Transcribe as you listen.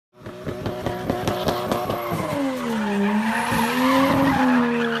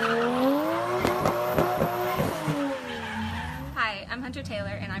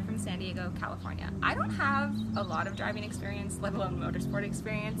a lot of driving experience, let alone motorsport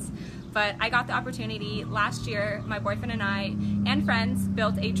experience. But I got the opportunity last year. My boyfriend and I and friends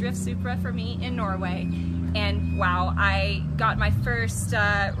built a Drift Supra for me in Norway. And wow, I got my first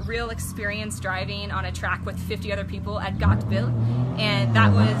real experience driving on a track with 50 other people at Gatebil, and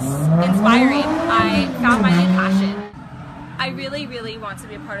that was inspiring. I found my new passion. I really, really want to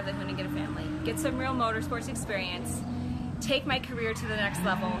be a part of the Hoonigan family, get some real motorsports experience, take my career to the next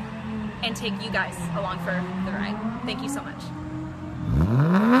level, and take you guys along for the ride. Thank you so much.